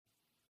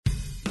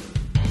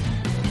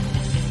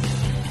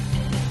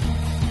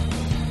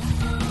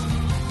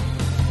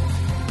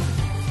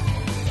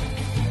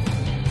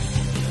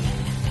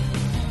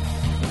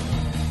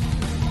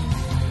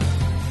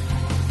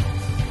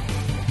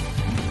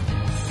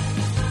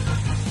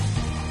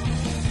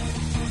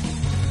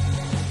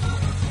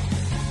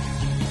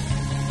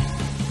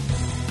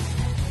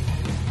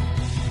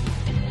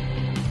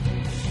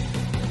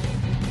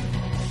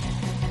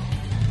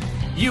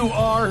You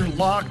are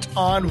Locked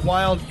On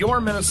Wild,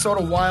 your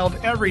Minnesota Wild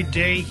every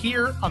day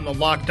here on the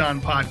Locked On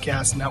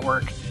Podcast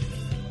Network.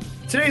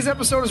 Today's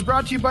episode is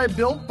brought to you by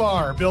Built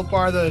Bar. Built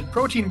Bar, the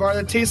protein bar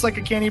that tastes like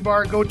a candy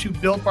bar. Go to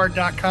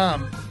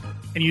BuiltBar.com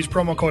and use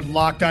promo code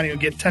LOCKEDON and you'll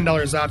get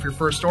 $10 off your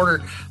first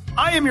order.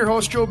 I am your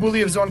host, Joe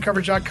Booley of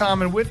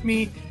ZoneCoverage.com, and with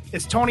me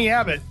is Tony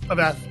Abbott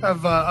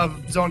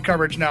of Zone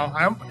Coverage now.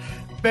 I've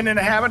been in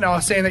a habit now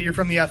of saying that you're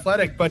from The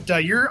Athletic, but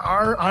you're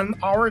on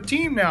our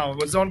team now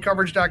with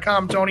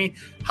ZoneCoverage.com. Tony,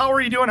 how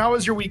are you doing? How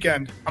was your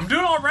weekend? I'm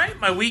doing all right.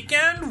 My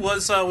weekend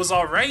was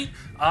all right.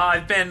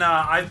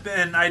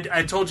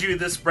 I told you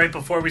this right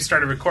before we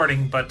started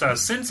recording, but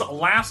since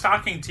last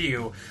talking to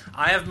you,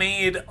 I have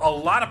made a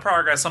lot of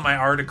progress on my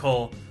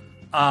article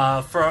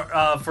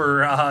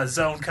for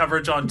Zone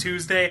Coverage on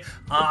Tuesday.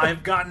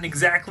 I've gotten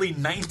exactly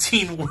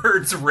 19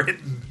 words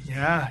written.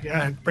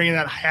 Yeah, bringing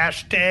that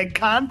hashtag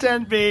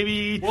content,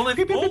 baby. Well,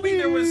 if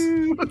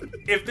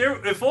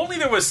only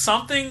there was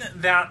something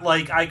that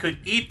like I could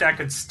eat that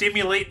could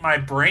stimulate my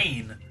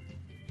brain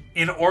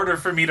in order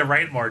for me to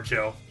write more,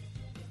 Joe.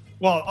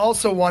 Well,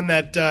 also one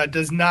that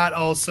does not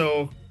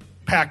also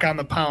pack on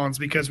the pounds,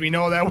 because we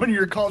know that when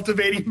you're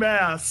cultivating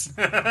mass.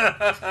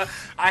 I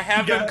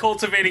have been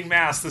cultivating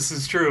mass, this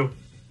is true.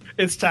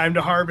 It's time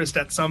to harvest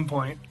at some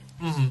point.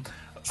 Mm-hmm.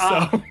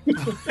 So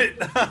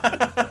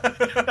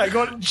I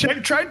go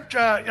try.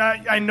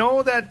 I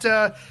know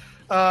that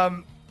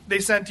they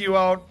sent you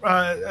out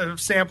a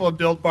sample of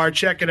Built Bar.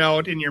 Check it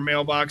out in your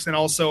mailbox, and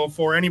also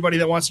for anybody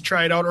that wants to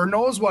try it out or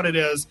knows what it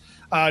is,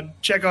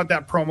 check out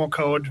that promo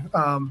code.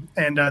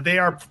 And they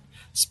are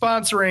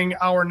sponsoring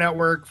our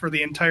network for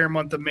the entire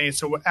month of May.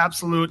 So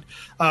absolute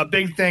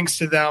big thanks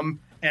to them.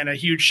 And a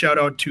huge shout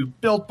out to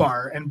Built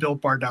Bar and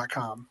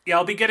BuiltBar.com. Yeah,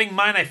 I'll be getting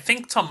mine, I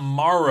think,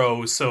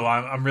 tomorrow. So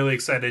I'm really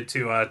excited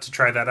to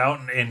try that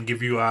out and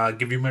give you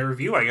my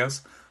review, I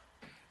guess.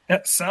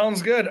 That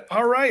sounds good.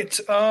 All right.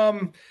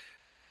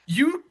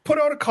 You put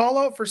out a call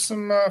out for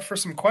some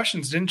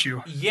questions, didn't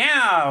you?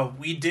 Yeah,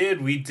 we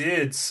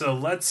did. So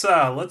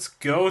let's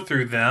go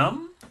through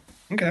them.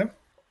 Okay.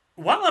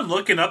 While I'm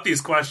looking up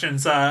these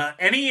questions,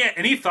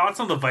 any thoughts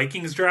on the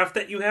Vikings draft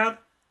that you had?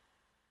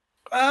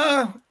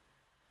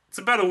 It's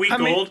about a week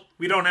old.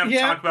 We don't have to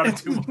talk about it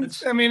too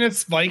much. I mean,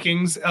 it's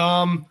Vikings.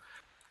 I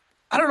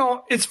don't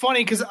know. It's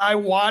funny because I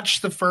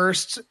watched the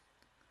first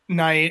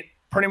night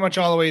pretty much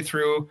all the way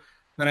through.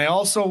 Then I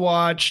also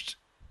watched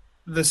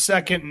the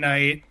second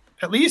night,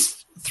 at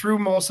least through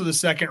most of the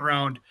second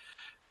round.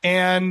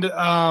 And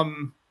I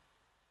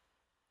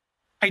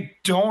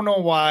don't know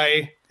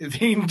why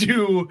they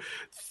do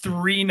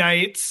 3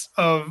 nights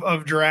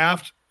of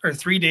draft or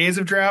 3 days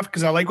of draft,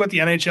 because I like what the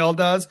NHL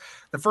does.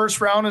 The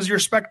first round is your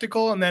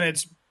spectacle, and then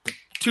it's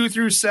 2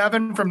 through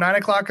 7 from 9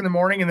 o'clock in the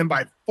morning, and then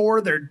by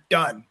 4 they're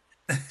done.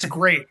 It's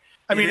great.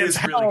 I mean, it's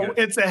hell. Really,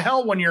 it's a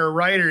hell when you're a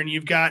writer and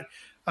you've got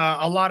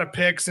a lot of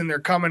picks and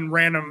they're coming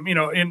random,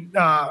 in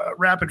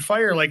rapid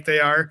fire like they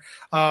are.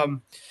 I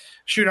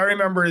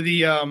remember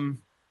the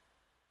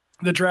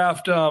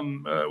draft.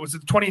 Was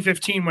it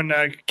 2015 when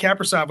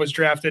Kaprizov was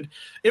drafted?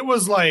 It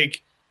was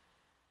like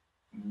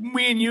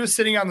me and you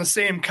sitting on the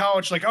same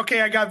couch, like,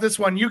 okay, I got this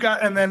one, you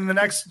got, and then the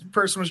next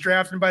person was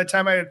drafted. And by the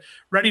time I was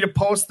ready to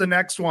post the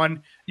next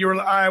one,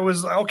 I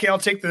was okay, I'll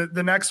take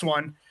the next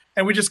one,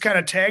 and we just kind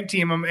of tag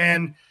team them.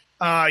 And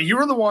you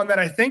were the one that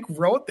I think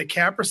wrote the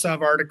Kaprizov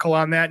article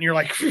on that, and you're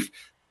like,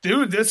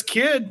 dude, this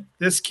kid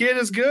is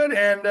good.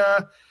 And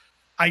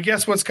I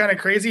guess what's kind of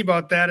crazy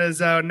about that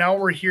is now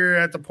we're here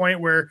at the point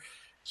where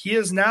he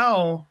is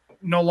now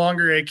no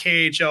longer a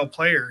KHL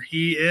player.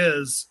 He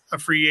is a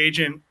free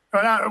agent.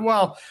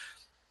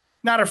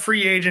 Not a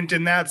free agent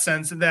in that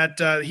sense,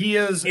 that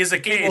he's a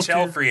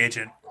KHL free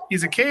agent.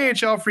 He's a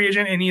KHL free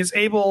agent, and he is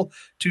able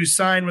to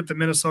sign with the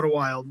Minnesota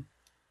Wild.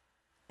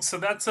 So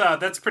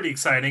that's pretty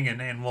exciting,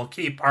 and we'll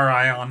keep our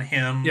eye on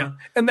him. Yeah,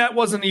 and that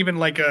wasn't even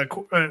like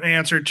an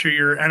answer to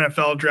your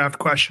NFL draft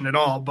question at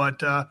all.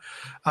 But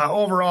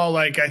overall,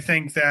 like I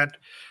think that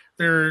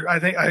I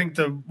think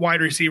the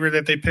wide receiver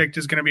that they picked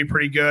is going to be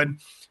pretty good.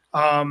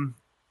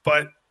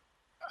 But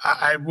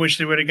I wish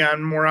they would have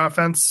gotten more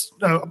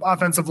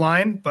offensive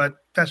line, but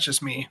that's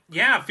just me.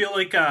 Yeah, I feel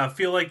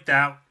like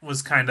that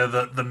was kind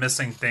of the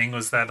missing thing,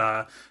 was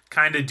that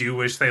kind of do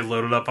wish they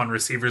loaded up on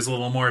receivers a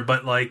little more.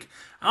 But like,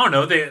 I don't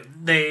know,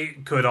 they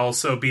could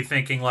also be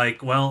thinking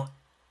like, well,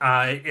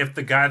 if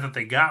the guy that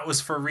they got was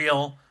for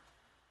real,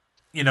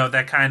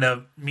 that kind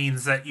of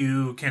means that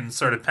you can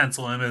sort of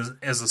pencil him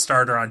as a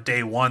starter on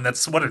day one.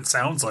 That's what it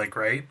sounds like,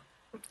 right?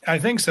 I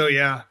think so,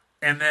 yeah.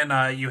 And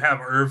then you have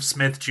Irv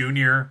Smith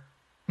Jr.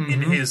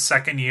 in his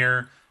second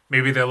year.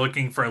 Maybe they're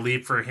looking for a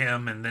leap for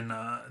him, and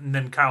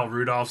then Kyle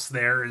Rudolph's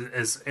there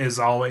as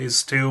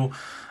always too.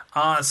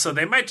 So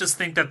they might just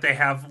think that they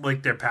have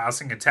like their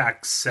passing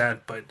attack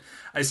set, but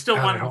I still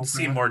want to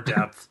see more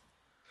depth.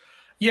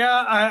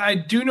 Yeah, I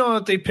do know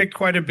that they picked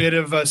quite a bit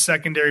of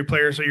secondary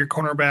players, so your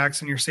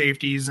cornerbacks and your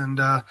safeties, and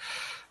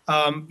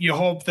you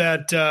hope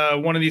that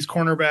one of these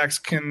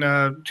cornerbacks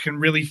can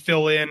really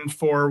fill in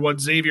for what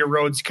Xavier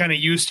Rhodes kind of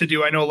used to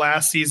do. I know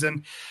last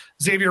season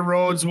Xavier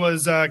Rhodes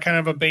was kind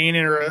of a bane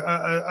or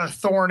a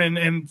thorn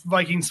in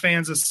Vikings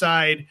fans'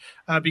 side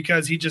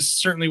because he just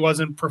certainly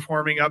wasn't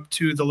performing up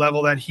to the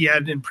level that he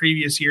had in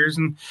previous years.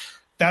 And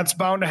that's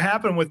bound to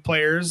happen with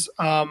players.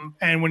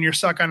 And when you're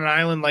stuck on an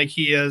island like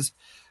he is,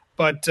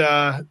 but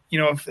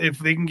if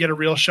they can get a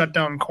real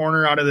shutdown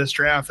corner out of this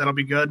draft, that'll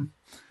be good.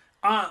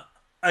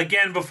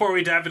 Again, before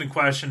we dive into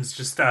questions,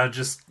 just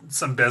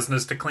some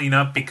business to clean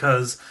up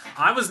because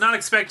I was not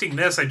expecting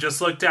this. I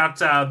just looked at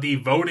the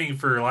voting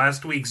for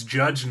last week's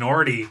Judge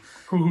Nordy,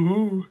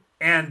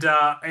 and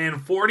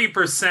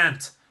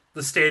 40%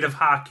 the state of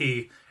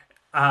hockey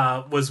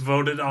was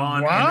voted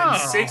on, wow.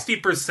 And then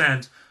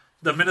 60%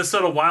 the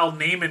Minnesota Wild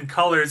name and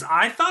colors.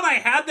 I thought I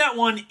had that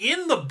one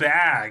in the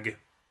bag.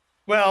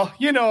 Well,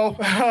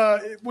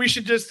 we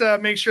should just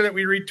make sure that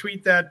we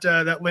retweet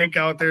that link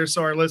out there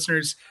so our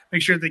listeners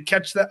make sure they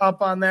catch that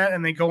up on that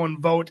and they go and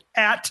vote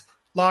at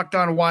Locked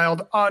On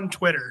Wild on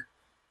Twitter.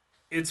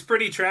 It's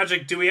pretty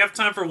tragic. Do we have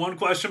time for one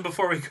question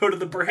before we go to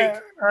the break?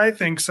 I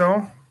think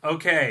so.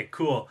 Okay,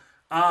 cool.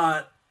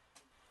 All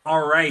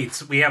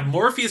right. We have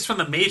Morpheus from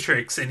the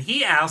Matrix, and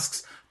he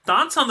asks,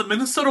 thoughts on the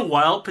Minnesota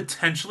Wild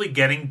potentially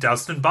getting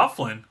Dustin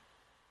Byfuglien?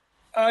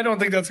 I don't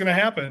think that's going to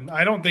happen.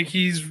 I don't think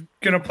he's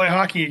going to play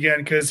hockey again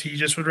because he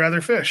just would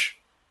rather fish.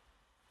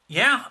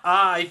 Yeah,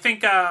 I think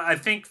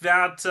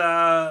that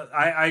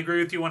I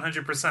agree with you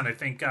 100%. I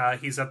think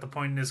he's at the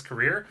point in his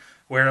career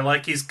where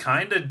he's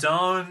kind of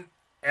done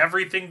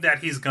everything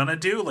that he's gonna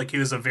do. He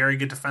was a very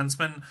good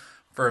defenseman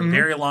for a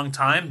very long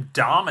time,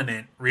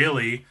 dominant,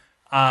 really,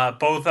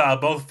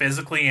 both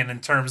physically and in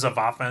terms of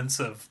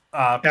offensive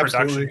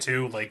production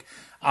too.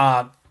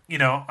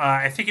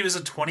 I think he was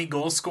a 20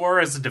 goal scorer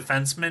as a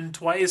defenseman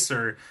twice,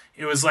 or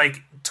it was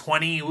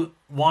 20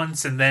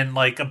 once and then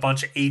a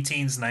bunch of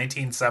 18s,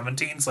 19s,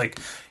 17s.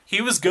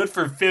 He was good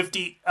for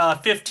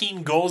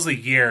 15 goals a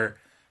year.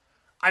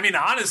 I mean,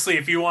 honestly,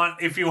 if you want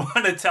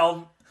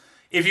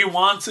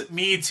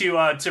me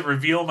to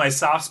reveal my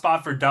soft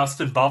spot for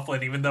Dustin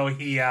Byfuglien, even though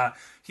he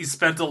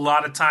spent a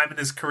lot of time in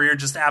his career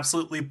just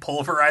absolutely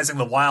pulverizing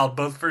the Wild,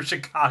 both for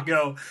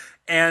Chicago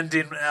and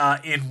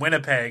in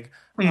Winnipeg.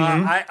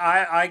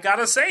 I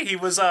gotta say he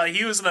was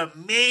an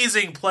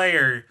amazing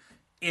player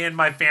in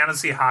my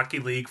fantasy hockey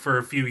league for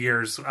a few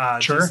years.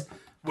 Sure,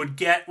 would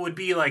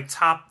be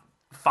top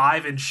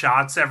 5 in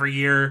shots every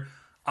year,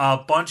 a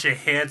bunch of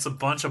hits, a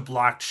bunch of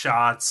blocked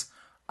shots,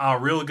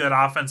 real good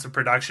offensive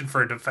production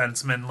for a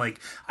defenseman.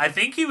 I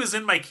think he was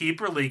in my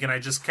keeper league, and I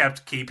just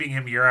kept keeping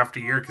him year after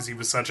year because he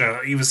was such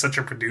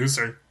a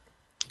producer.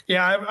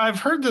 Yeah, I've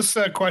heard this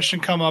question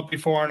come up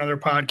before on other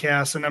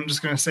podcasts, and I'm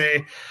just going to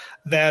say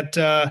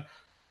that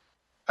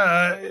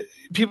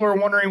people are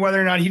wondering whether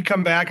or not he'd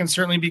come back, and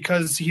certainly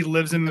because he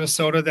lives in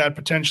Minnesota, that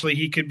potentially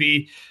he could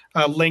be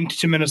linked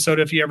to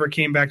Minnesota if he ever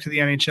came back to the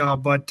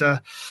NHL. But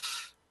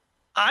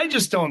I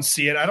just don't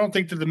see it. I don't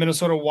think that the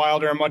Minnesota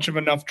Wild are much of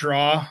enough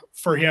draw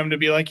for him to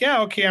be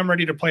yeah, okay, I'm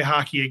ready to play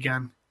hockey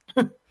again.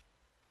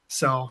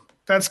 So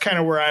that's kind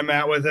of where I'm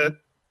at with it.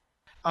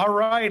 All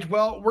right,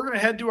 well, we're going to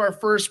head to our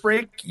first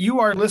break. You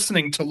are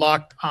listening to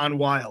Locked On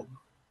Wild.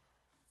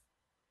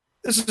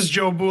 This is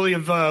Joe Booley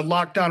of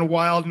Locked On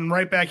Wild, and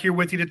right back here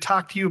with you to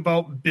talk to you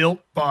about Built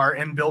Bar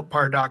and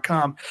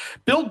BuiltBar.com.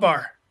 Built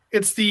Bar,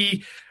 it's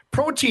the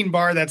protein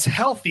bar that's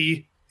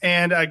healthy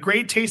and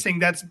great tasting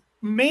that's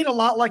made a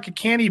lot like a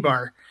candy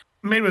bar.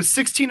 Made with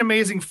 16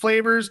 amazing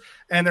flavors,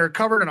 and they're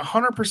covered in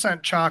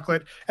 100%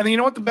 chocolate. And then you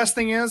know what the best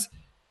thing is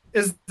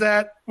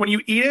that when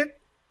you eat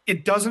it,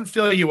 it doesn't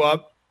fill you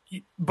up,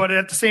 but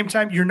at the same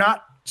time, you're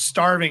not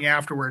starving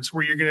afterwards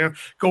where you're going to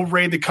go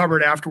raid the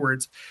cupboard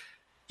afterwards.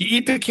 You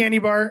eat the candy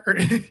bar, or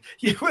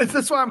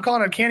that's why I'm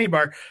calling it a candy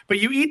bar, but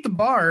you eat the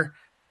bar,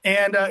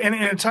 and in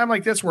a time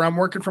like this where I'm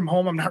working from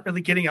home, I'm not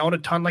really getting out a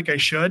ton like I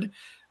should.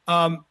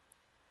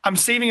 I'm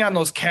saving on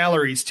those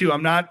calories too.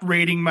 I'm not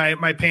raiding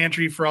my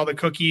pantry for all the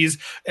cookies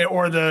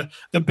or the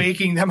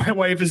baking that my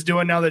wife is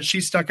doing now that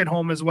she's stuck at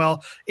home as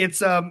well.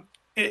 It's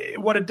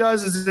what it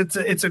does is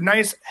it's a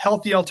nice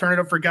healthy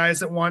alternative for guys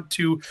that want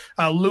to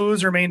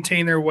lose or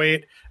maintain their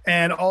weight,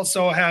 and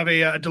also have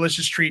a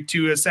delicious treat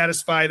to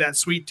satisfy that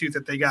sweet tooth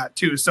that they got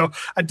too. So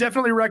I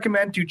definitely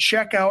recommend to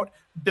check out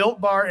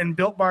Built Bar and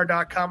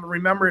BuiltBar.com. And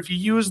remember, if you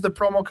use the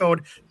promo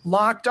code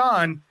Locked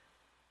On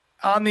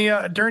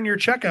the during your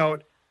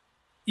checkout,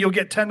 you'll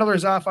get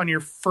 $10 off on your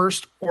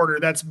first order.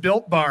 That's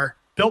Built Bar,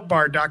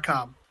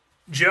 BuiltBar.com.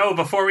 Joe,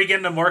 before we get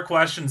into more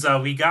questions,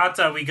 we got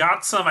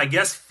some, I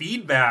guess,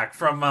 feedback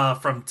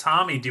from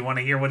Tommy. Do you want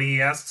to hear what he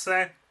has to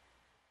say?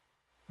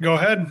 Go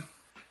ahead.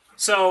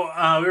 So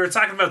we were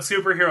talking about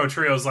superhero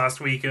trios last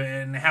week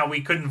and how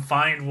we couldn't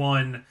find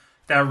one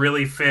that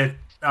really fit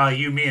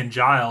you, me, and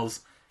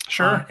Giles.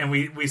 Sure. And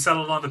we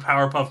settled on the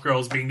Powerpuff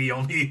Girls being the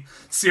only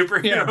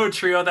superhero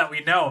trio that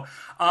we know.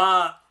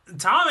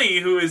 Tommy,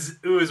 who is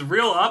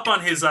real up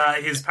on his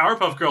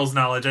Powerpuff Girls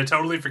knowledge, I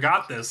totally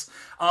forgot this.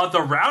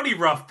 The Rowdy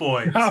Rough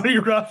Boys. Rowdy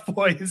Rough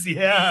Boys,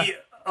 yeah.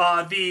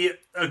 The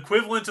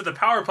equivalent of the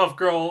Powerpuff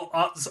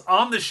Girls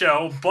on the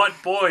show, but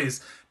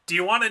boys. Do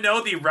you want to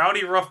know the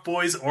Rowdy Rough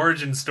Boys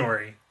origin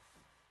story?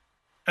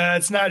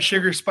 It's not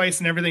Sugar Spice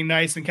and Everything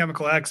Nice and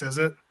Chemical X, is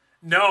it?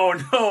 No,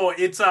 no,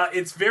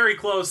 it's very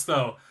close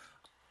though.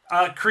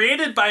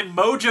 Created by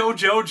Mojo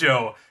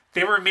Jojo,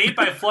 they were made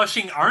by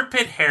flushing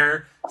armpit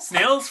hair,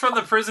 snails from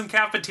the prison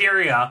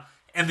cafeteria,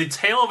 and the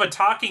tail of a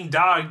talking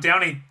dog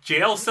down a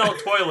jail cell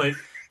toilet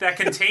that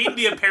contained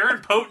the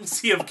apparent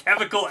potency of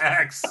Chemical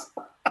X.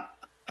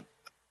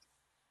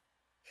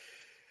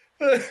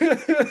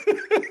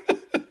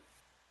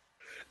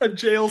 A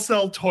jail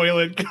cell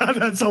toilet. God,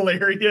 that's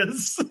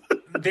hilarious.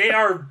 They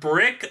are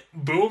Brick,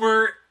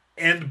 Boomer,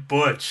 and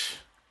Butch.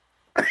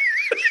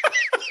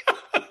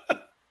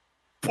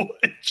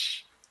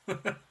 Butch.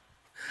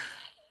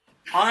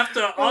 I'll have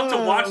to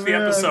watch the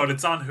episode.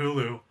 It's on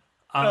Hulu.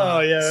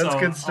 That's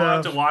good stuff. I'll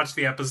have to watch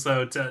the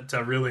episode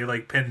to really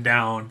like pin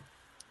down.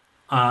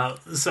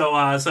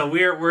 So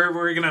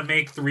we're gonna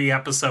make 3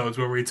 episodes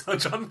where we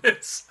touch on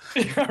this.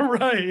 Yeah,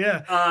 right.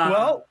 Yeah.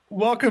 Well,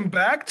 welcome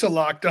back to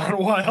Locked On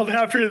Wild.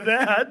 After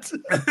that,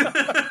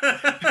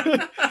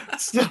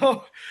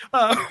 so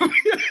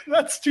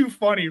that's too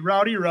funny.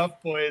 Rowdy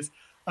Rough Boys,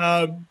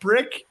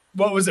 Brick.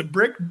 What was it?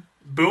 Brick,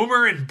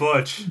 Boomer, and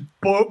Butch.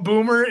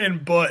 Boomer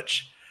and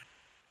Butch.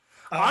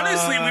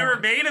 Honestly, we were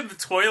made in the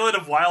toilet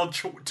of Wild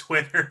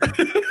Twitter.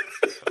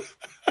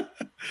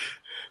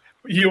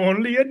 You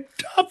only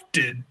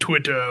adopted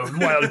Twitter,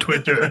 Wild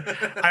Twitter.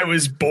 I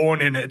was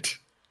born in it.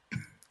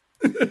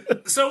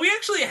 So we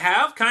actually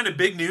have kind of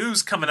big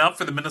news coming up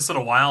for the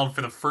Minnesota Wild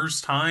for the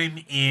first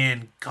time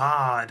in,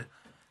 God,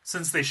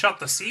 since they shut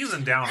the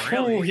season down,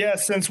 really. Oh, yeah,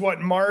 since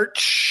what,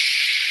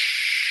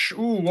 March?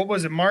 Ooh, what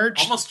was it,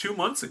 March? Almost 2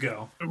 months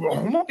ago.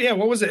 Yeah,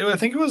 what was it? I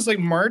think it was like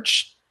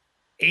March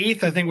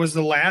 8th, I think was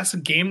the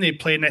last game they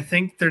played, and I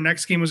think their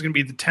next game was going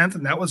to be the 10th,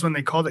 and that was when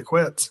they called it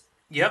quits.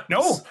 Yep.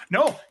 No.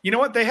 You know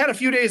what? They had a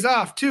few days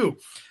off, too.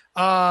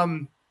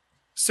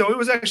 So it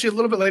was actually a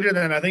little bit later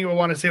than I think I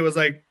want to say it was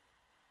like a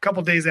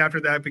couple days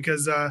after that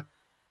because I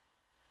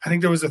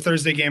think there was a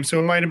Thursday game. So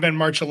it might have been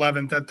March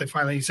 11th that they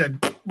finally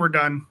said, we're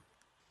done.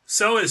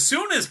 So as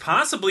soon as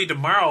possibly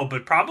tomorrow,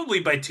 but probably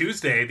by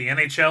Tuesday, the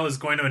NHL is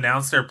going to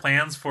announce their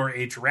plans for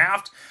a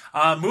draft,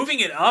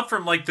 moving it up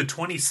from like the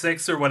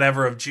 26th or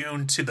whatever of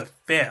June to the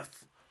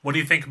 5th. What do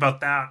you think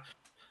about that?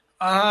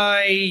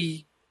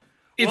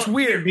 It's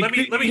weird. Let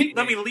me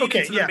lead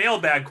into the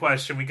mailbag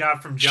question we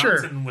got from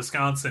Johnson in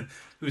Wisconsin,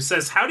 who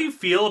says, how do you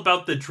feel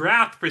about the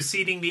draft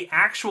preceding the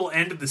actual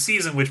end of the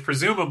season, which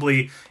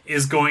presumably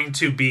is going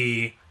to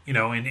be,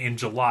 in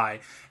July?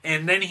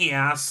 And then he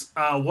asks,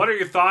 what are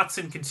your thoughts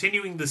in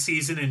continuing the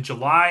season in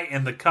July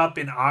and the Cup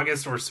in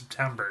August or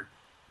September?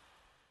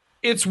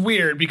 It's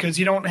weird because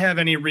you don't have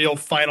any real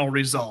final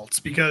results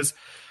because,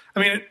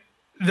 the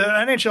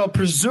NHL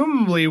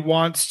presumably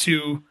wants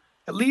to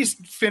at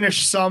least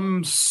finish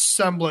some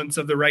semblance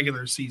of the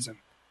regular season.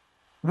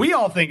 We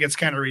all think it's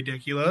kind of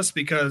ridiculous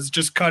because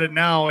just cut it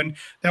now and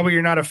that way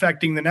you're not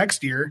affecting the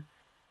next year.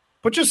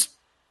 But just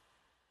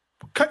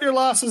cut your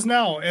losses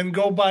now and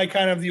go by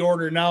kind of the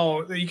order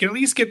now. You can at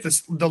least get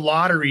the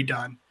lottery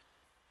done.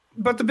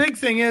 But the big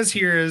thing is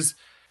you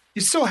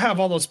still have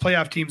all those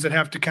playoff teams that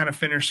have to kind of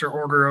finish their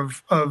order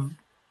of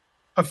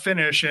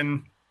finish.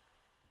 And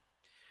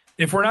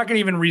if we're not going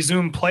to even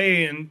resume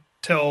play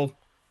until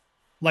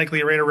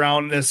likely right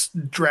around this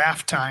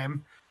draft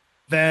time,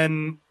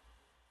 then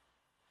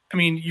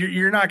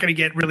you're not going to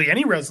get really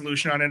any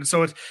resolution on it.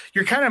 So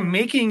you're kind of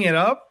making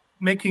up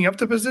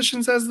the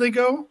positions as they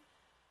go.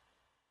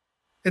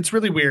 It's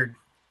really weird.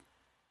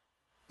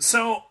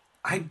 So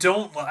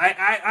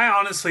I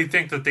honestly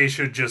think that they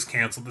should just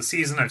cancel the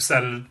season. I've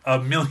said it a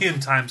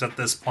million times at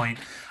this point.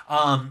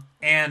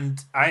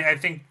 And I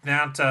think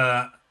that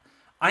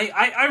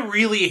I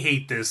really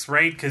hate this,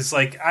 right? Because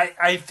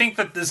I think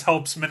that this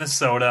helps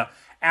Minnesota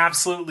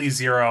absolutely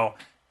zero.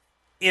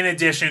 In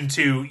addition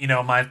to,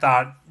 my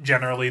thought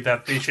generally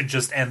that they should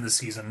just end the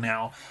season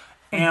now.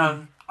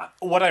 And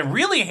what I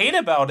really hate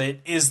about it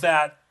is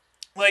that,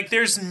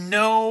 there's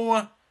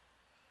no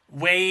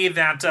way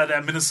that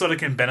Minnesota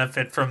can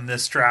benefit from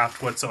this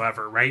draft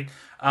whatsoever, right?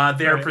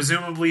 They're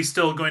presumably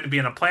still going to be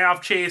in a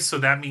playoff chase, so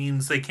that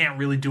means they can't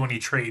really do any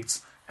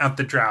trades at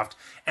the draft.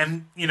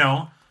 And,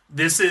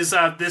 this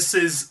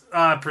is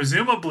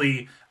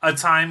presumably a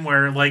time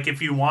where,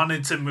 if you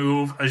wanted to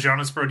move a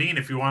Jonas Brodin,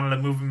 if you wanted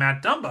to move a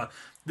Matt Dumba,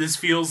 this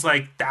feels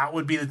like that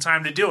would be the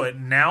time to do it.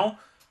 Now,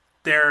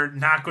 they're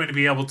not going to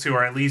be able to,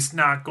 or at least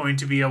not going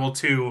to be able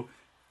to,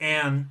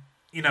 and,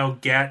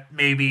 get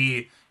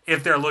maybe,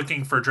 if they're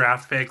looking for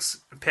draft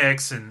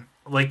picks and,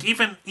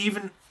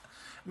 even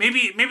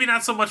maybe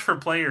not so much for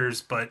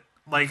players, but,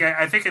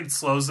 I think it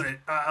slows it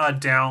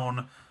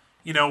down,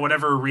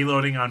 whatever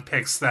reloading on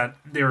picks that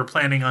they were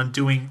planning on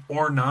doing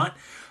or not.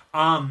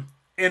 And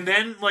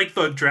then,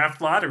 the draft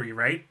lottery,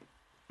 right?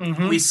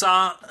 Mm-hmm. We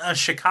saw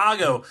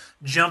Chicago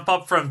jump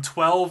up from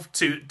 12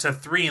 to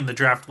 3 in the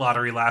draft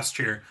lottery last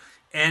year.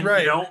 And,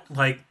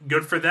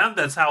 good for them.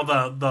 That's how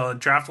the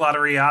draft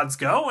lottery odds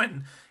go.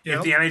 And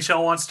if the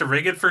NHL wants to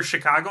rig it for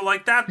Chicago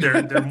like that,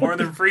 they're more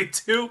than free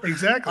to.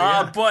 Exactly.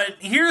 But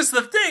here's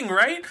the thing,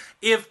 right?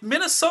 If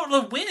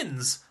Minnesota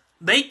wins,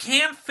 they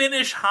can't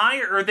finish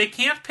higher, or they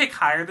can't pick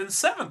higher than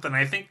 7th, and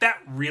I think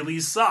that really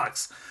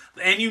sucks.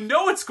 And you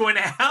know it's going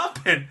to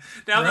happen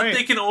now that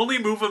they can only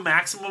move a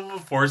maximum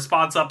of 4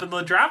 spots up in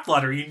the draft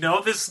lottery. You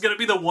know this is going to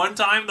be the one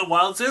time in the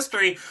Wild's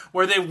history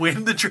where they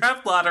win the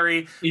draft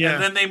lottery,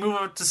 and then they move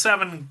up to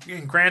 7.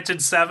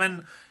 Granted,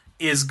 7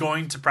 is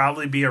going to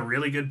probably be a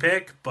really good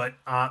pick, but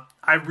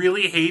I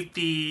really hate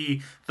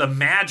the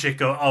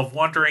magic of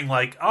wondering,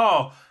 like,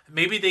 oh,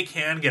 maybe they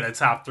can get a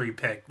top 3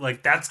 pick.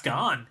 Like, that's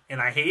gone, and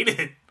I hate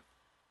it.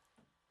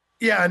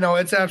 Yeah, no,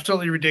 it's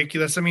absolutely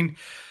ridiculous. I mean,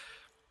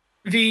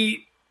 the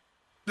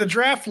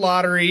draft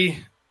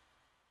lottery,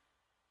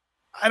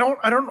 I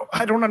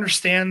don't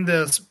understand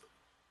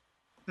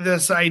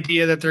this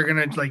idea that they're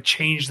going to like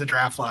change the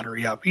draft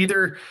lottery up.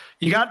 Either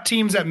you got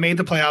teams that made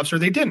the playoffs or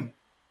they didn't.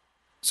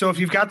 So if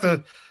you've got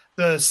the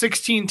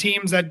 16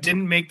 teams that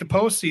didn't make the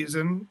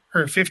postseason,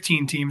 or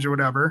 15 teams or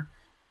whatever,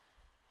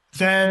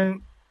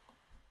 then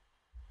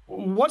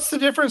what's the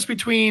difference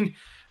between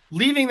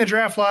leaving the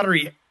draft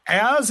lottery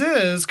as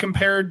is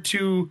compared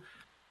to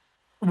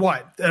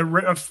what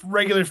a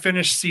regular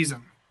finished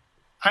season?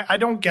 I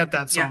don't get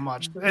that so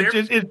much.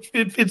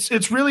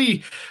 It's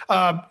really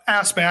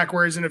ass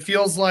backwards, and it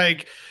feels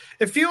like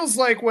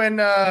when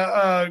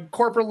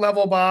corporate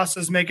level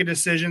bosses make a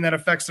decision that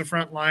affects the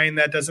front line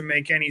that doesn't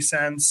make any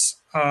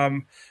sense,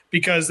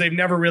 because they've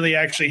never really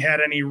actually had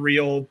any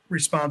real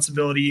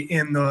responsibility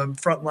in the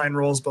frontline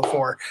roles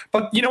before.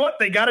 But you know what?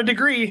 They got a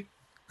degree.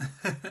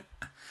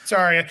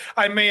 Sorry,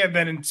 I may have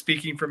been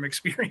speaking from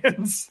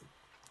experience.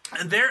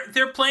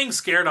 They're playing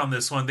scared on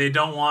this one. They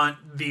don't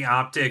want the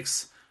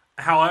optics.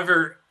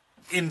 However,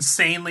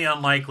 insanely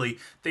unlikely.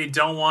 They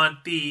don't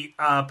want the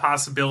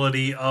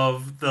possibility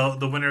of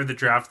the winner of the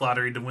draft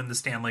lottery to win the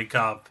Stanley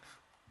Cup.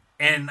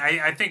 And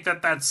I think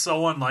that's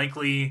so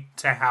unlikely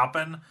to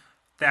happen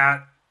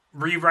that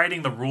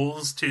rewriting the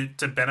rules to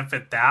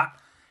benefit that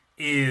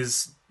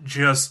is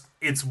just,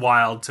 it's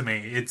wild to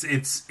me.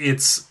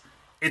 It's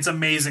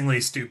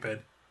amazingly stupid.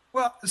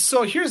 Well,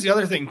 so here's the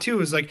other thing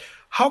too, is like,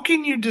 how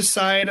can you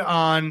decide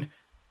on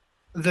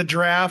the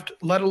draft,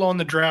 let alone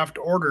the draft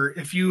order,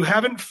 if you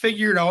haven't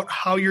figured out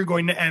how you're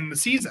going to end the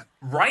season?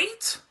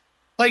 Right?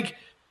 Like,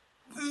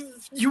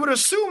 you would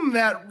assume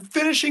that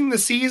finishing the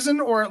season,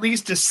 or at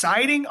least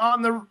deciding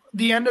on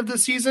the end of the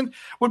season,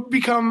 would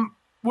be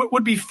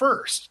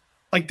first.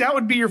 Like, that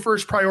would be your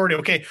first priority.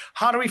 Okay,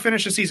 how do we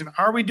finish the season?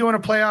 Are we doing a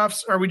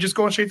playoffs? Are we just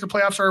going straight to the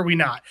playoffs, or are we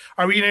not?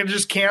 Are we going to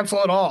just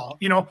cancel it all?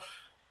 You know,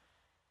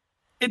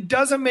 it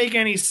doesn't make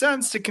any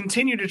sense to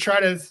continue to try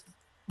to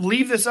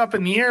leave this up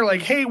in the air.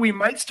 Like, hey, we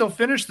might still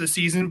finish the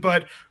season,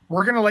 but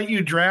we're going to let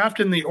you draft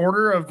in the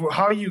order of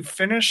how you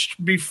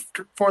finished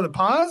before the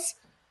pause.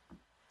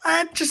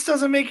 That just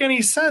doesn't make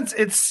any sense.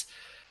 It's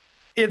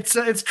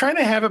trying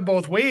to have it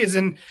both ways.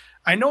 And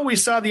I know we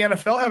saw the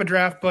NFL have a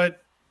draft, but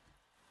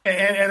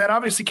and that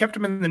obviously kept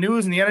them in the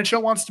news, and the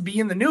NHL wants to be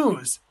in the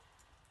news.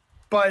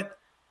 But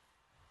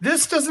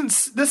this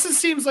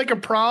seems like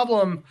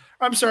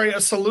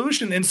a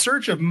solution in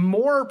search of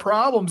more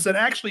problems than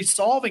actually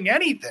solving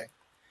anything.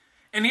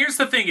 And here's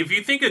the thing: if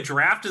you think a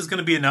draft is going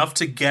to be enough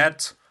to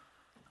get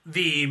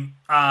the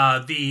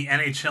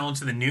NHL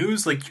into the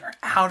news, like, you're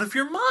out of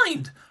your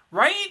mind,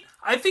 right?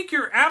 I think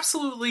you're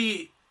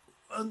absolutely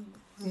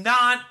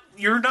not.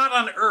 You're not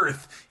on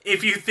Earth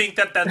if you think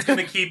that that's going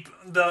to keep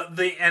the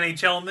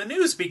NHL in the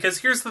news. Because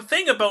here's the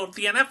thing about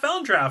the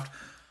NFL draft: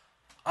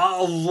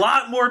 a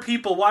lot more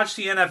people watch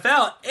the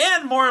NFL,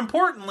 and more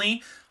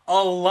importantly,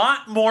 a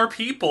lot more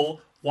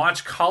people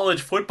watch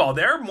college football.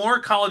 There are more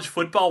college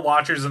football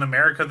watchers in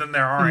America than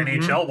there are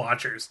NHL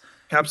watchers.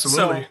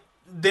 Absolutely. So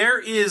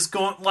there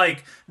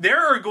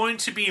are going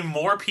to be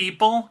more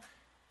people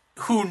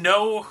who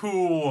know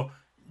who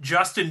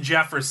Justin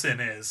Jefferson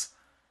is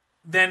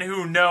than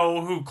who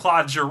know who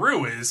Claude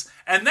Giroux is.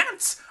 And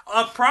that's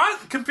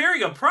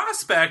comparing a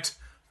prospect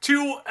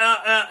to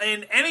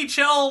an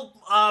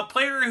NHL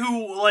player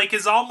who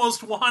is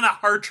almost won a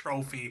Hart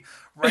Trophy,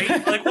 right?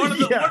 Like one of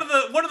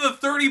the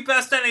 30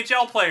 best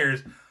NHL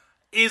players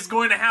is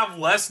going to have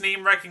less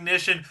name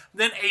recognition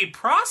than a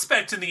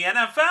prospect in the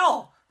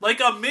NFL, like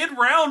a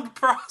mid-round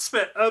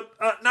prospect,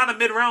 not a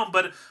mid-round,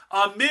 but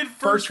a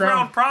mid-first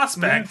round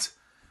prospect.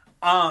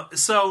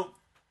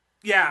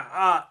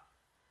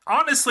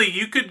 Honestly,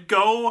 you could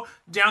go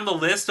down the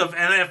list of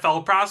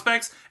NFL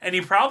prospects, and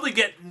you probably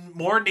get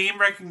more name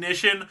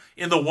recognition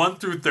in the 1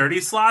 through 30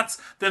 slots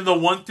than the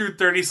 1 through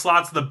 30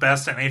 slots of the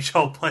best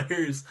NHL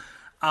players.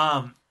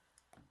 I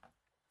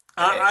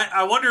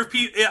wonder if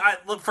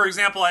people, for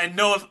example,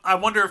 I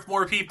wonder if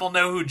more people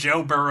know who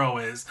Joe Burrow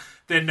is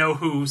than know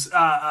who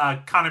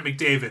Connor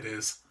McDavid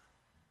is.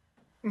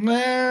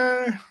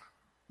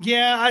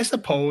 Yeah, I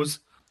suppose.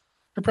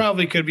 There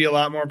probably could be a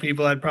lot more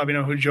people that probably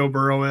know who Joe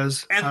Burrow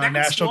is. And that's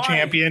national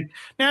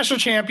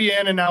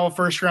champion, and now a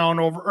first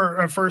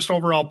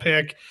overall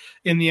pick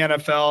in the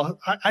NFL.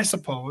 I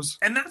suppose.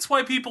 And that's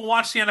why people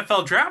watch the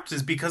NFL draft,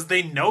 is because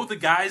they know the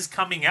guys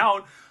coming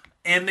out,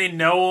 and they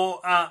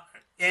know,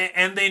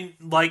 and they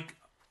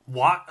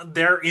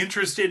they're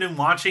interested in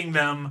watching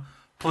them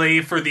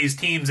play for these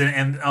teams,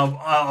 and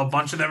a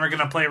bunch of them are going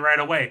to play right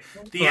away.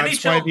 The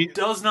NHL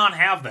does not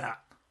have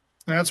that.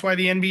 That's why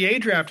the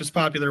NBA draft is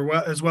popular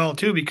as well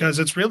too, because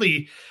it's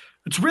really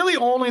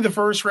only the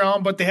first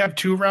round, but they have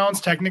 2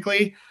 rounds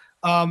technically.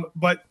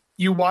 But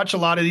you watch a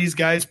lot of these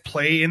guys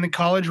play in the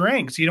college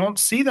ranks. You don't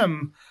see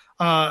them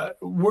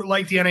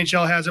like the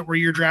NHL has it, where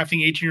you're drafting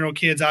 18-year-old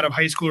kids out of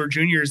high school or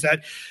juniors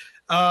that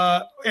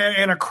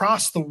and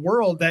across the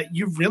world that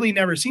you've really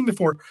never seen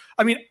before.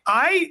 I mean,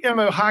 I am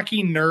a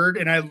hockey nerd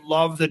and I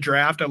love the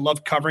draft. I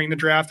love covering the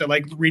draft. I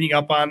like reading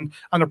up on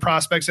the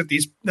prospects that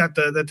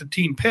the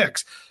team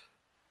picks.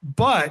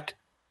 But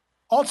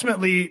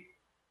ultimately,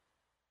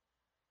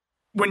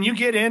 when you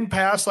get in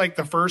past like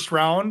the first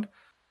round,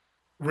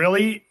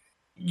 really,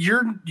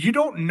 you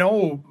don't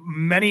know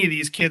many of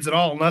these kids at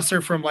all unless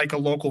they're from like a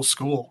local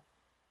school.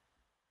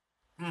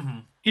 Mm-hmm.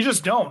 You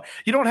just don't.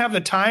 You don't have the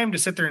time to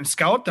sit there and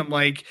scout them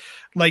like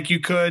you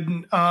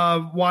could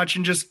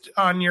watching just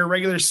on your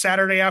regular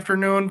Saturday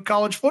afternoon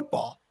college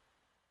football.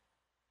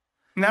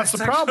 And that's the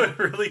problem.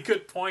 A really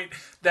good point.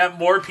 That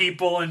more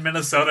people in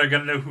Minnesota are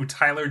going to know who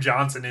Tyler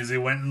Johnson is. He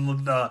went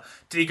in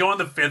did he go in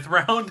the 5th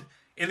round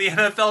in the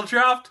NFL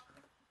draft?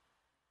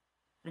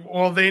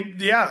 Well,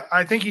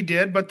 I think he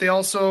did, but they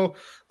also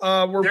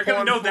were. They're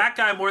going to know that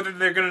guy more than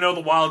they're going to know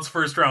the Wild's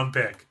 1st round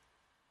pick.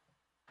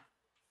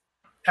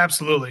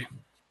 Absolutely.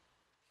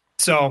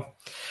 So,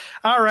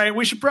 all right,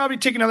 we should probably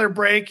take another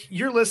break.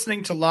 You're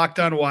listening to Locked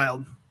On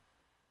Wild.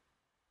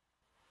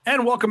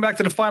 And welcome back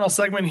to the final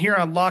segment here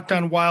on Locked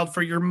On Wild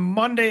for your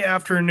Monday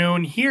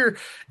afternoon here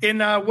in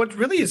what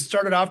really has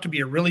started off to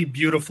be a really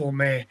beautiful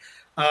May.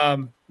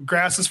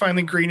 Grass is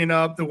finally greening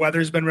up. The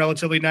weather's been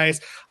relatively nice.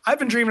 I've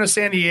been dreaming of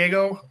San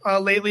Diego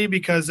lately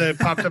because it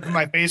popped up in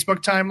my Facebook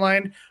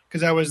timeline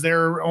because I was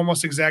there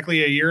almost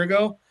exactly a year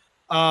ago.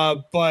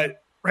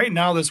 But right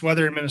now, this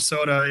weather in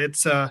Minnesota,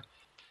 it's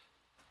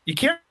you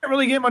can't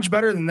really get much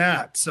better than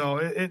that. So,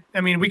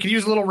 we could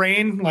use a little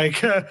rain,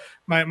 like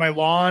my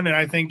lawn, and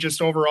I think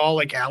just overall,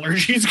 like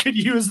allergies could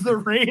use the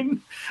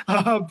rain.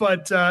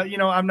 But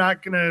I'm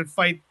not going to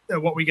fight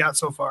what we got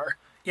so far.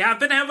 Yeah,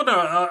 I've been having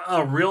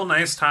a real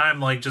nice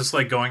time, like just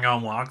like going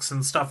on walks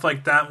and stuff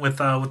like that with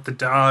the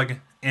dog,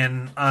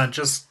 and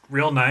just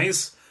real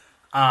nice.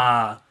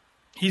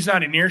 He's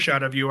not in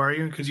earshot of you, are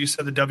you? Because you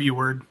said the W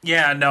word.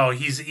 Yeah, no,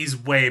 he's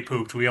way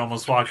pooped. We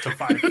almost walked to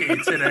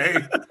 5K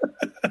today.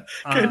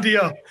 Good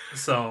deal.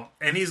 So,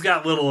 and he's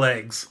got little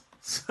legs.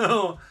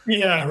 So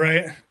yeah,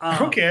 right.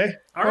 Okay.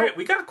 All right,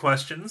 we got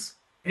questions.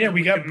 Yeah,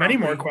 we got many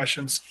more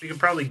questions. We can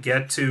probably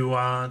get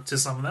to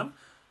some of them.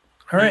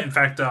 All right. In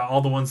fact, all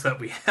the ones that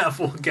we have,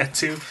 we'll get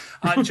to.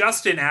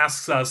 Justin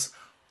asks us,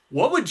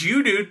 "What would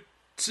you do?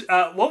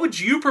 What would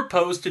you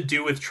propose to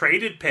do with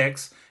traded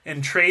picks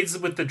and trades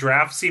with the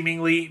draft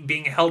seemingly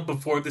being held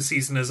before the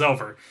season is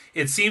over?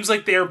 It seems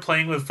like they are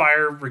playing with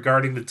fire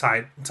regarding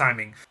the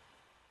timing."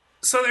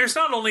 So there's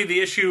not only the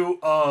issue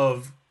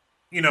of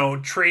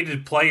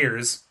traded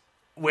players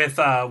with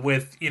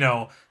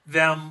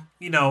them,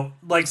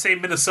 like say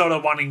Minnesota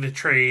wanting to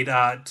trade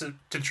to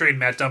trade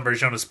Matt Dumba,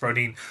 Jonas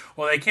Brodin.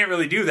 Well, they can't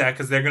really do that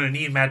because they're going to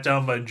need Matt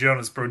Dumba and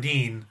Jonas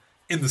Brodin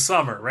in the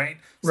summer, right?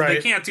 So right.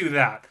 They can't do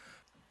that.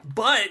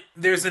 But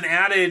there's an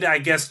added, I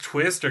guess,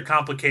 twist or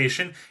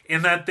complication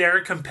in that there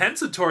are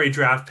compensatory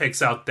draft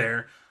picks out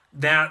there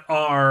that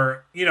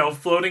are,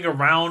 floating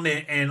around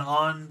and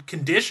on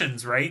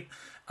conditions, right?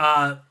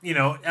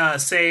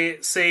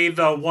 Say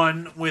the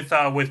one with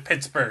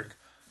Pittsburgh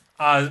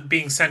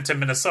being sent to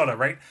Minnesota,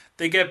 right?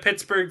 They get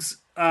Pittsburgh's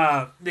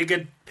draft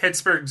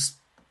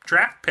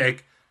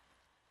pick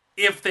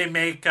if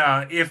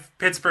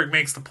Pittsburgh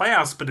makes the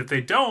playoffs, but if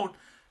they don't,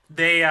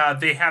 they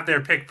have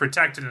their pick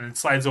protected and it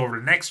slides over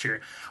to next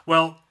year.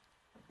 Well,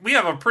 we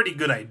have a pretty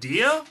good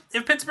idea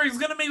if Pittsburgh's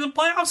going to make the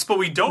playoffs, but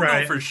we don't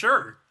know for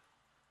sure.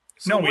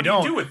 So no, we don't.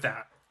 What do you do with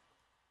that?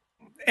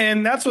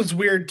 And that's what's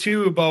weird,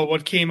 too, about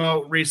what came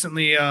out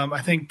recently.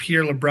 I think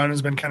Pierre LeBrun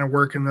has been kind of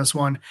working this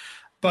one.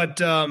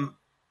 But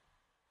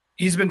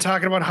he's been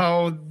talking about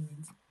how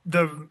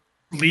the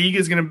league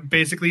is going to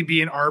basically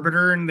be an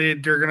arbiter and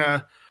they're going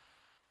to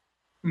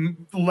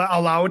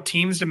allow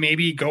teams to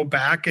maybe go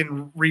back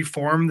and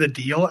reform the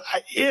deal.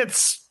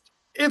 It's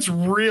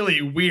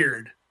really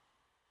weird.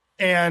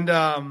 And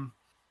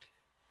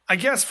I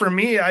guess for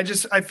me, I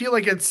feel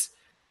like it's,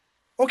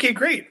 okay,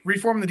 great.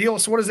 Reform the deal.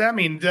 So what does that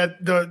mean?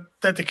 That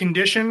the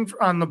condition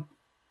on the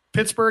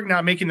Pittsburgh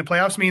not making the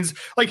playoffs means,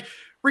 like,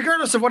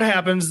 regardless of what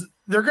happens,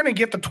 they're going to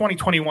get the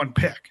 2021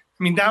 pick.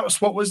 I mean, that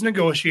was what was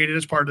negotiated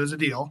as part of the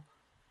deal.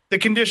 The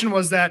condition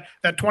was that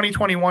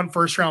 2021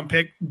 first round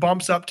pick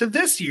bumps up to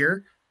this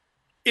year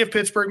if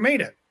Pittsburgh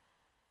made it.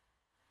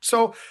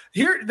 So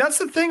that's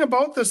the thing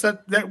about this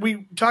that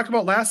we talked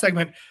about last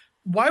segment.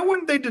 Why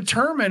wouldn't they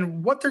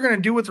determine what they're going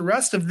to do with the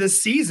rest of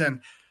this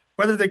season?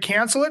 Whether they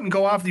cancel it and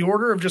go off the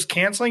order of just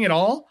canceling it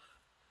all,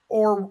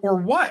 or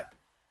what?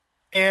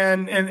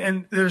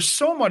 And there's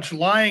so much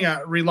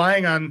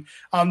relying on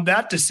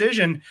that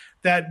decision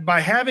that by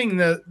having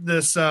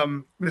this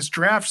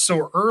draft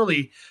so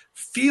early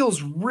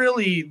feels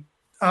really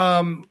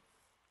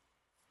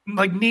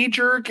like knee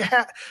jerk,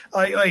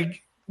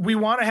 like we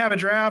want to have a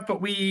draft,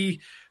 but we're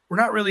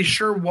not really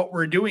sure what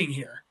we're doing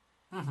here.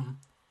 Mm-hmm.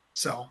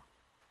 So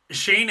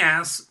Shane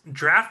asks,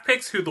 draft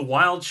picks who the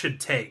Wild should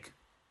take.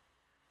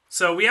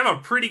 So we have a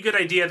pretty good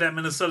idea that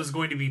Minnesota is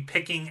going to be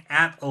picking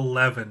at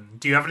 11.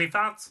 Do you have any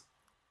thoughts?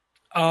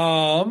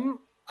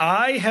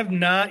 I have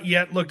not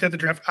yet looked at the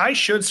draft. I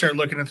should start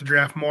looking at the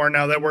draft more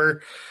now that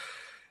we're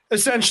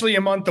essentially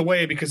a month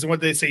away, because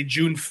what they say,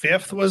 June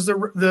 5th was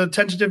the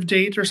tentative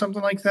date or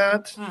something like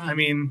that. Mm-hmm. I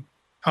mean,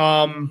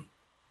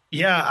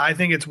 yeah, I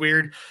think it's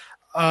weird.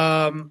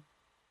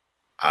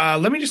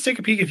 Let me just take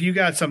a peek if you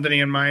got something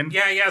in mind.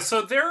 Yeah.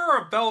 So there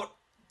are about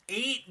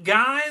 8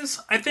 guys,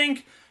 I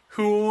think,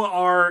 who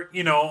are,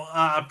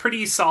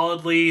 pretty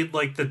solidly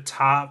like the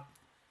top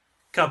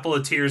couple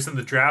of tiers in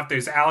the draft.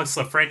 There's Alex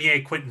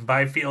Lafreniere, Quentin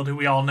Byfield, who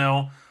we all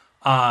know.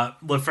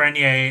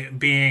 Lafreniere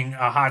being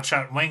a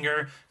hotshot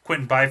winger,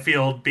 Quentin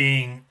Byfield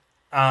being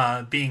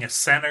a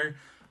center.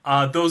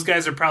 Those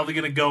guys are probably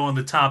going to go in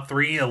the top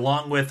 3,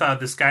 along with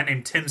this guy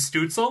named Tim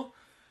Stützle,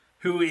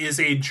 who is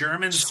a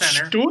German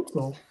center.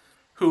 Stützle?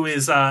 Who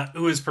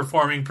is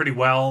performing pretty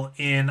well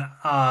in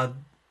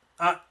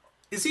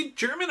is he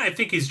German? I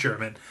think he's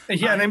German.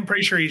 Yeah, I'm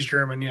pretty sure he's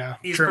German. Yeah,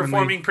 he's German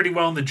performing league. pretty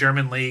well in the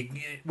German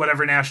league,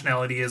 whatever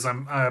nationality is.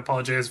 I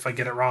apologize if I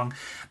get it wrong.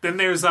 Then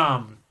there's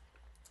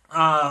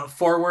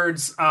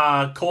forwards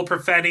Cole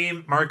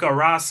Perfetti, Marco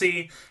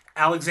Rossi,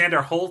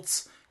 Alexander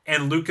Holtz,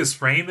 and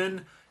Lucas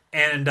Raymond,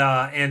 and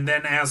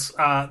then as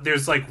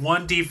there's like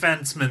one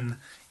defenseman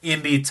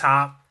in the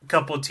top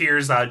couple of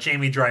tiers,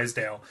 Jamie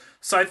Drysdale.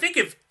 So I think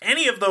if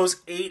any of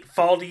those 8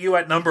 fall to you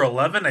at number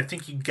 11, I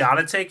think you got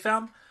to take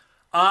them.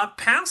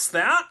 Past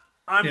that,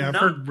 I've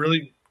heard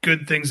really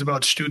good things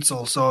about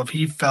Stützle. So if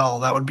he fell,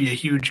 that would be a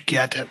huge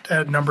get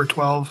at number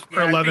 12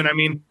 or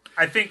 11.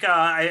 I think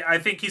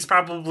he's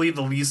probably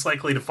the least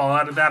likely to fall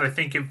out of that. I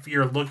think if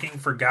you're looking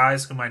for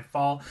guys who might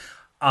fall,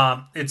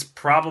 it's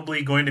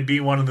probably going to be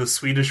one of the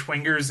Swedish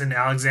wingers in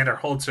Alexander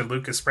Holtz or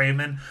Lucas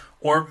Raymond,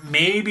 or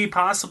maybe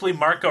possibly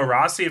Marco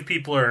Rossi if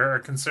people are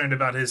concerned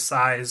about his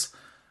size,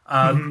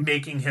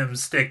 making him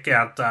stick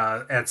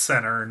at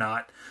center or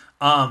not.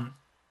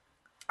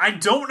 I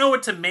don't know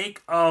what to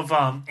make of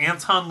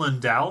Anton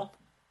Lundell,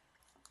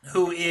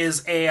 who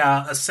is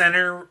a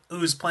center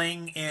who's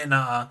playing in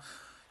for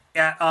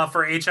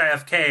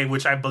HIFK,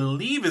 which I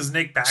believe is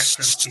Nick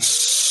Backstrom's team.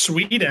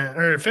 Sweden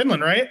or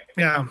Finland, right?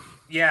 Yeah.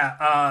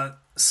 Yeah.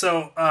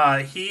 So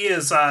he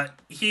is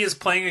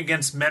playing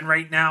against men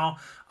right now.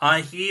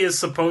 He is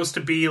supposed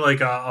to be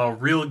like a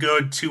real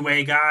good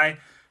two-way guy,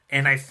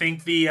 and I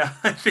think the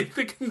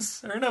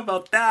concern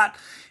about that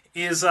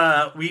is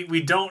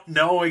we don't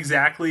know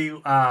exactly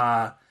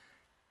how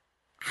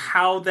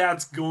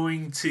that's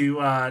going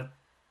to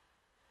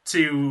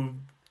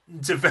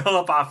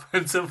develop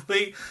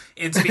offensively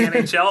into the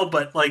NHL,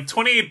 but like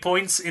 28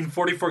 points in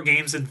 44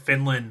 games in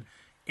Finland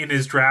in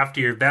his draft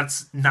year,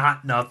 that's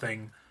not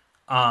nothing.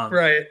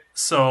 Right.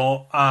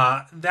 So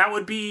that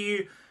would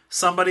be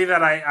somebody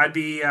that I'd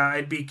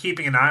be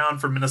keeping an eye on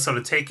for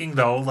Minnesota taking,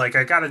 though. Like,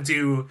 I got to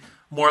do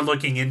more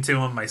looking into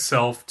him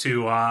myself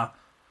to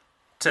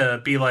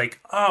be like,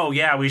 oh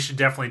yeah, we should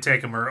definitely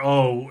take him, or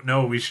oh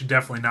no, we should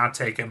definitely not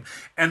take him.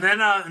 And then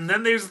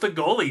there's the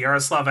goalie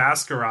Yaroslav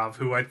Askarov,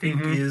 who I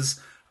think is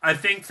I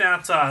think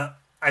that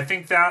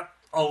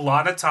a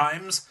lot of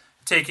times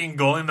taking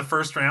goalie in the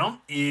first round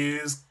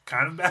is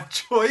kind of a bad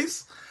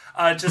choice,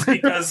 just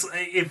because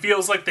it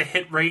feels like the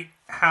hit rate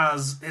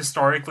has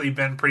historically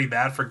been pretty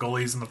bad for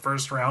goalies in the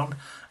first round.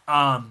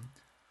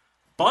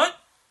 But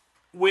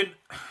when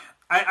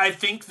I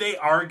think they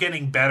are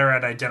getting better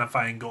at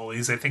identifying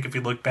goalies. I think if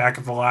you look back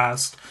at the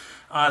last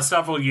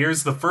several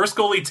years, the first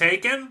goalie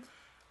taken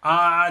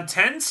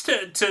tends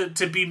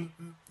to be,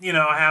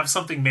 have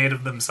something made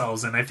of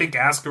themselves. And I think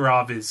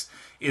Askarov is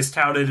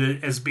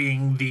touted as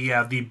being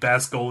the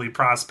best goalie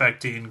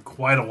prospect in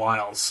quite a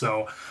while.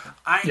 So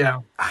I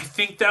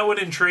think that would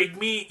intrigue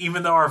me,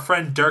 even though our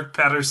friend Dirk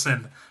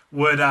Pettersson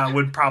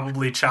would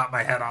probably chop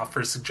my head off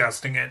for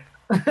suggesting it.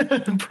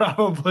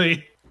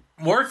 Probably.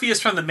 Morpheus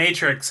from the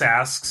Matrix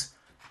asks,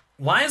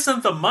 why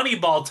isn't the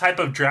Moneyball type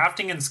of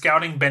drafting and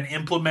scouting been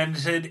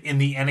implemented in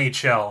the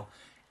NHL?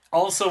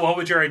 Also, what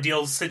would your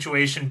ideal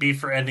situation be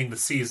for ending the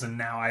season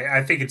now?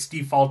 I think it's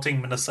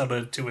defaulting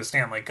Minnesota to a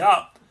Stanley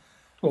Cup.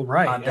 Well,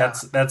 right.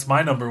 That's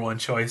my number one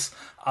choice.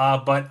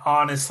 But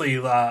honestly,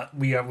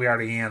 we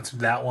already answered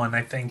that one,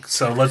 I think.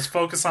 So let's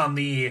focus on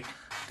the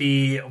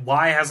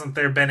why hasn't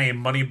there been a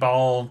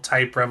Moneyball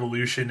type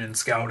revolution in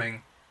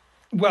scouting?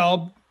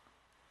 Well,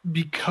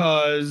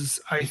 because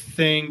I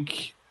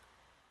think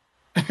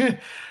the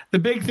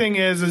big thing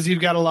is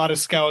you've got a lot of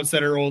scouts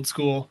that are old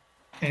school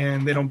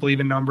and they don't believe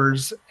in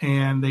numbers,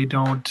 and they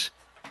don't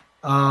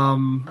they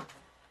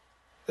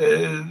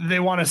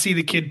want to see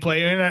the kid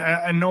play. And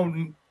I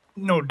know,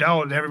 no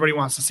doubt everybody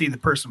wants to see the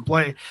person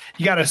play.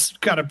 You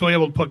gotta be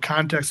able to put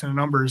context in the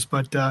numbers,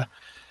 but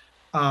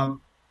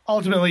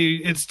ultimately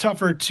it's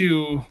tougher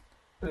to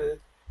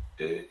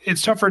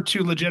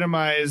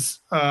legitimize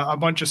a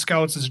bunch of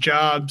scouts as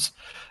jobs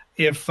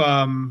if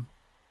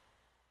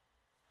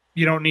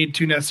you don't need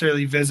to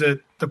necessarily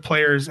visit the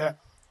players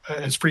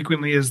as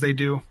frequently as they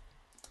do.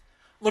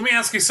 Let me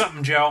ask you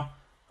something, Joe.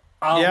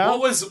 Yeah?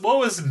 What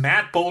was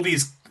Matt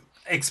Boldy's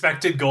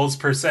expected goals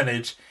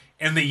percentage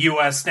in the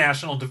U.S.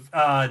 National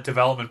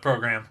Development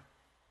Program?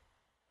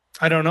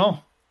 I don't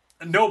know.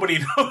 Nobody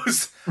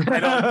knows. I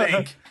don't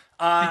think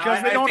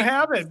Because they don't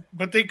have it,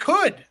 but they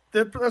could.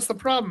 That's the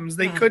problem. Is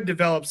they could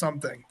develop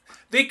something.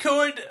 They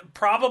could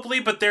probably,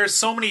 but there's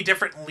so many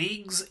different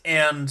leagues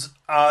and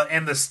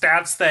the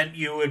stats that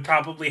you would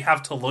probably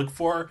have to look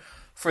for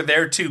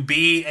there to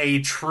be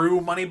a true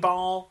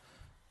Moneyball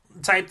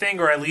type thing,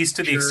 or at least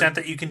to the extent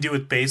that you can do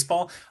with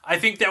baseball. I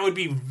think that would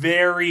be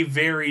very,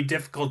 very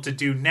difficult to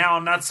do. Now,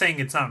 I'm not saying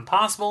it's not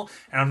impossible,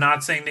 and I'm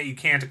not saying that you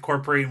can't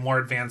incorporate more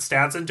advanced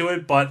stats into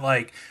it, but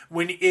like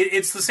when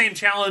it's the same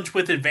challenge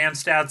with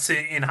advanced stats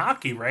in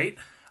hockey, right?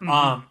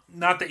 Mm-hmm.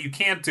 Not that you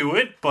can't do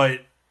it, but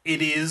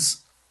it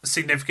is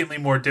significantly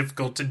more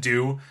difficult to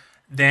do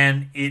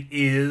than it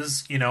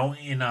is, in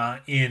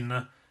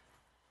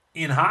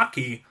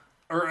hockey,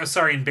 or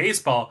sorry, in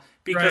baseball,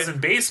 because in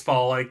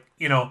baseball, like,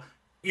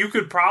 you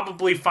could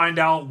probably find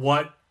out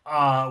what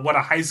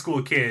a high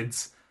school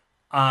kid's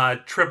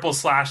triple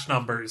slash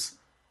numbers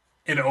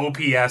in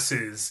OPS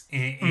is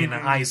in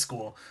high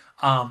school.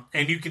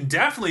 And you can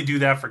definitely do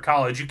that for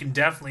college. You can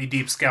definitely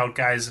deep scout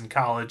guys in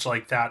college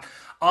like that.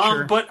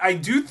 But I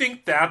do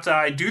think that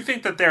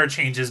there are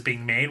changes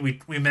being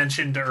made. We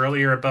mentioned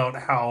earlier about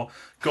how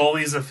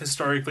goalies have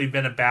historically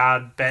been a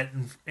bad bet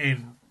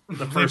in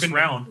the first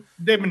round.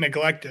 They've been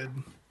neglected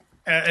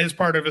as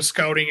part of a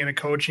scouting and a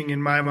coaching,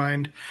 in my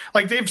mind.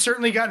 Like, they've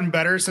certainly gotten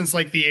better since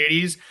like the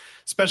 80s,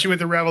 especially with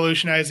the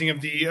revolutionizing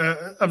of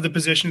the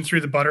position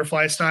through the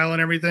butterfly style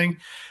and everything.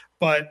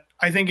 But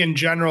I think in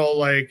general,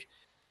 like,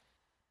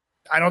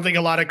 I don't think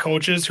a lot of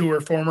coaches who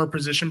are former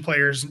position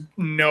players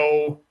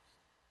know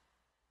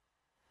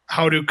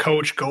how to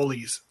coach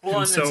goalies. Well,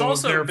 and so it's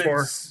also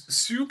been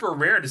super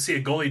rare to see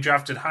a goalie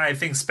drafted high. I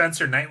think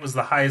Spencer Knight was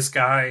the highest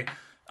guy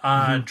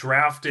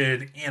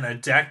drafted in a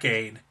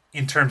decade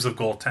in terms of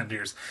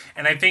goaltenders.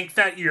 And I think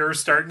that you're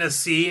starting to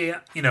see,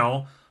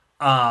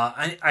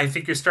 I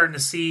think you're starting to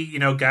see,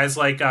 guys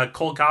like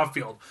Cole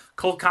Caulfield.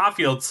 Cole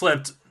Caulfield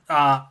slipped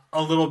a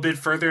little bit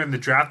further in the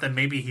draft than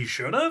maybe he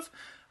should have,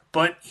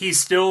 but he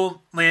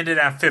still landed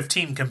at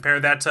 15. Compare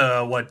that to,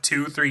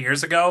 2-3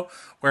 years ago,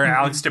 where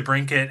Alex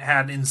DeBrincat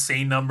had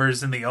insane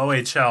numbers in the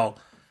OHL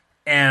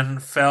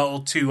and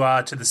fell to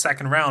the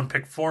second round,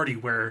 pick 40,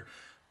 where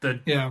the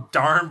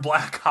darn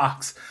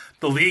Blackhawks,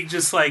 the league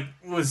just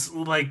was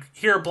like,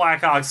 here,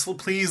 Blackhawks,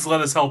 please let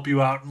us help you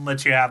out and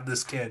let you have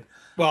this kid.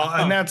 Well,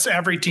 and that's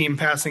every team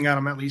passing on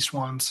him at least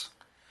once.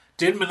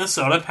 Did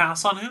Minnesota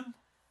pass on him?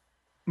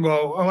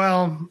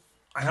 Well,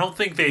 I don't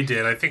think they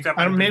did. I think that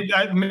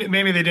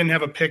maybe they didn't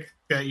have a pick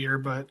that year,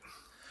 but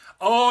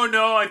oh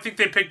no, I think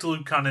they picked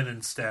Luke Cunnin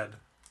instead.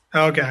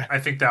 Okay, I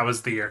think that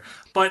was the year.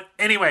 But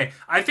anyway,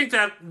 I think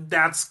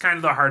that's kind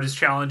of the hardest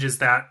challenge, is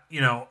that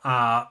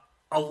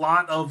a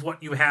lot of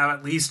what you have,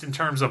 at least in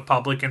terms of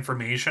public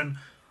information,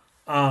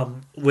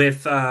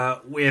 with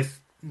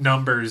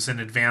numbers and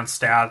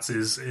advanced stats,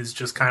 is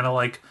just kind of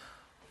like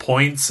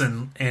points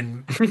and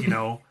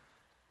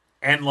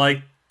and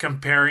like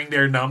comparing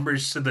their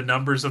numbers to the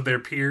numbers of their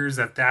peers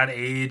at that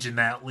age in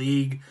that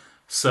league.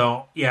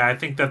 So yeah, I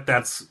think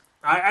that's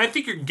I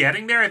think you're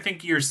getting there. I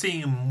think you're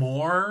seeing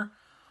more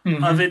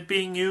of it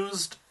being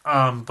used,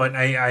 but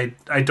I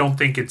don't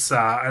think it's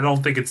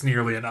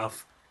nearly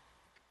enough.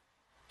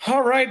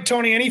 All right,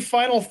 Tony, any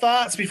final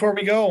thoughts before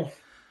we go?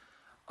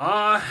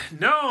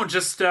 No,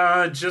 just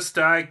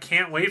I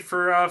can't wait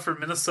for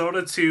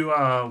Minnesota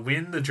to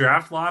win the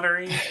draft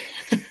lottery.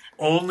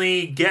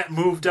 Only get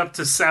moved up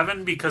to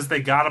 7 because they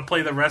got to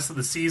play the rest of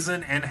the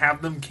season, and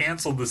have them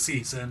cancel the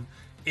season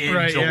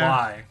in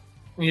July.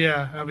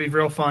 Yeah, that'll be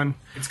real fun.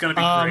 It's going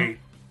to be great.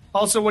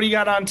 Also, what do you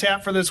got on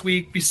tap for this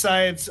week?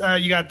 Besides,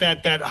 you got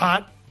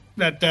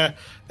that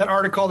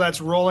article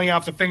that's rolling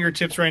off the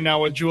fingertips right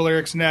now with Joel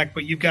Eriksson,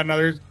 but you got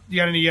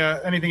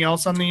anything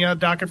else on the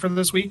docket for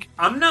this week?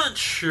 I'm not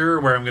sure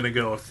where I'm going to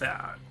go with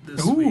that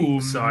this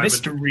week. So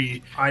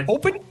mystery.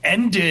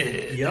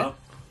 Open-ended. Yep.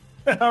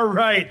 All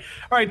right,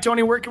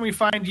 Tony, where can we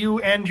find you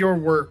and your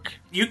work?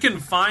 You can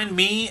find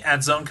me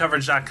at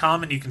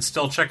zonecoverage.com, and you can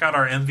still check out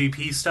our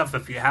MVP stuff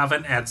if you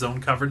haven't at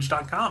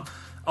zonecoverage.com.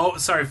 Oh,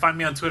 sorry, find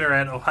me on Twitter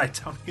at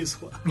OhiTony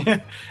as well.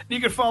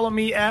 You can follow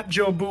me at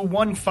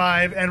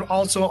JoeBoo15, and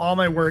also all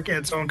my work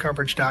at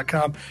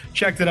zonecoverage.com.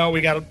 Check that out.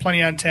 We got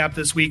plenty on tap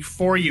this week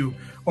for you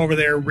over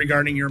there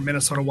regarding your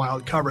Minnesota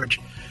Wild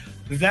coverage.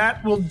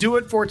 That will do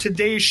it for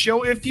today's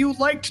show. If you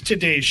liked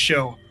today's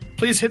show,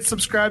 please hit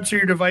subscribe so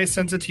your device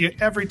sends it to you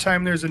every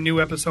time there's a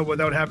new episode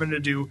without having to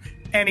do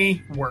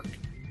any work.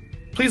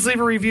 Please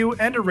leave a review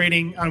and a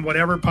rating on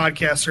whatever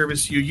podcast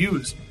service you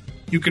use.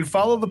 You can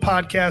follow the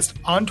podcast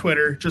on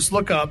Twitter. Just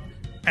look up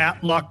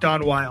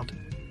 @LockedOnWild.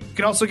 You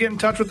can also get in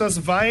touch with us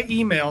via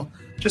email.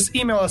 Just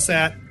email us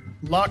at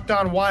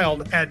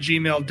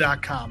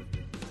lockedonwild@gmail.com.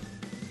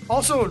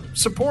 Also,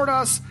 support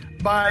us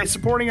by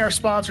supporting our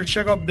sponsor.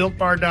 Check out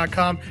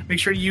BuiltBar.com. Make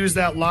sure to use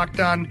that Locked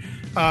On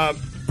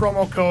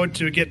promo code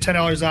to get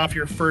 $10 off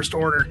your first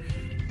order.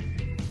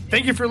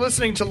 Thank you for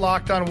listening to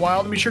Locked On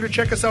Wild. And be sure to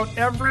check us out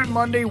every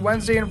Monday,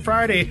 Wednesday, and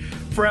Friday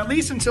for at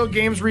least until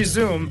games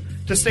resume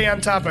to stay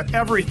on top of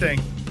everything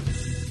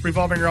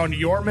revolving around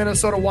your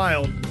Minnesota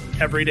Wild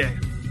every day.